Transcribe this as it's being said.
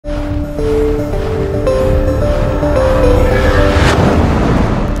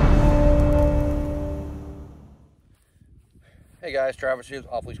guys, Travis here,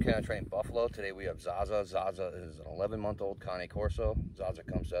 off-leash canine training Buffalo. Today we have Zaza. Zaza is an 11-month-old Cane Corso. Zaza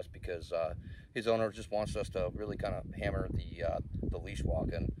comes to us because his owner just wants us to really kind of hammer the leash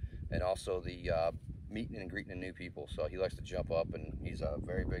walking and also the meeting and greeting new people. So he likes to jump up, and he's a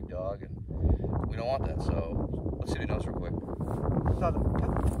very big dog, and we don't want that. So let's see what he knows real quick. Zaza,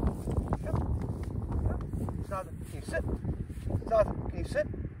 Zaza, can you sit? Zaza, can you sit?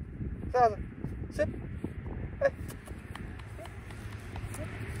 Zaza, sit. Hey.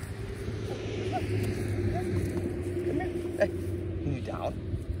 Come here. Hey. Can you down?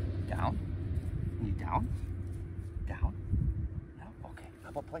 Down? Can you down? Down? No? Okay. How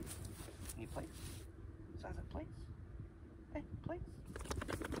about plates? Can you plates? Zaza, plates? Hey, plates?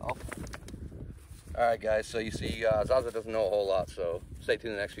 Okay. Alright guys, so you see Zaza doesn't know a whole lot, so stay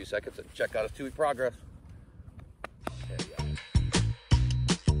tuned in the next few seconds and check out his 2-week progress. There you go.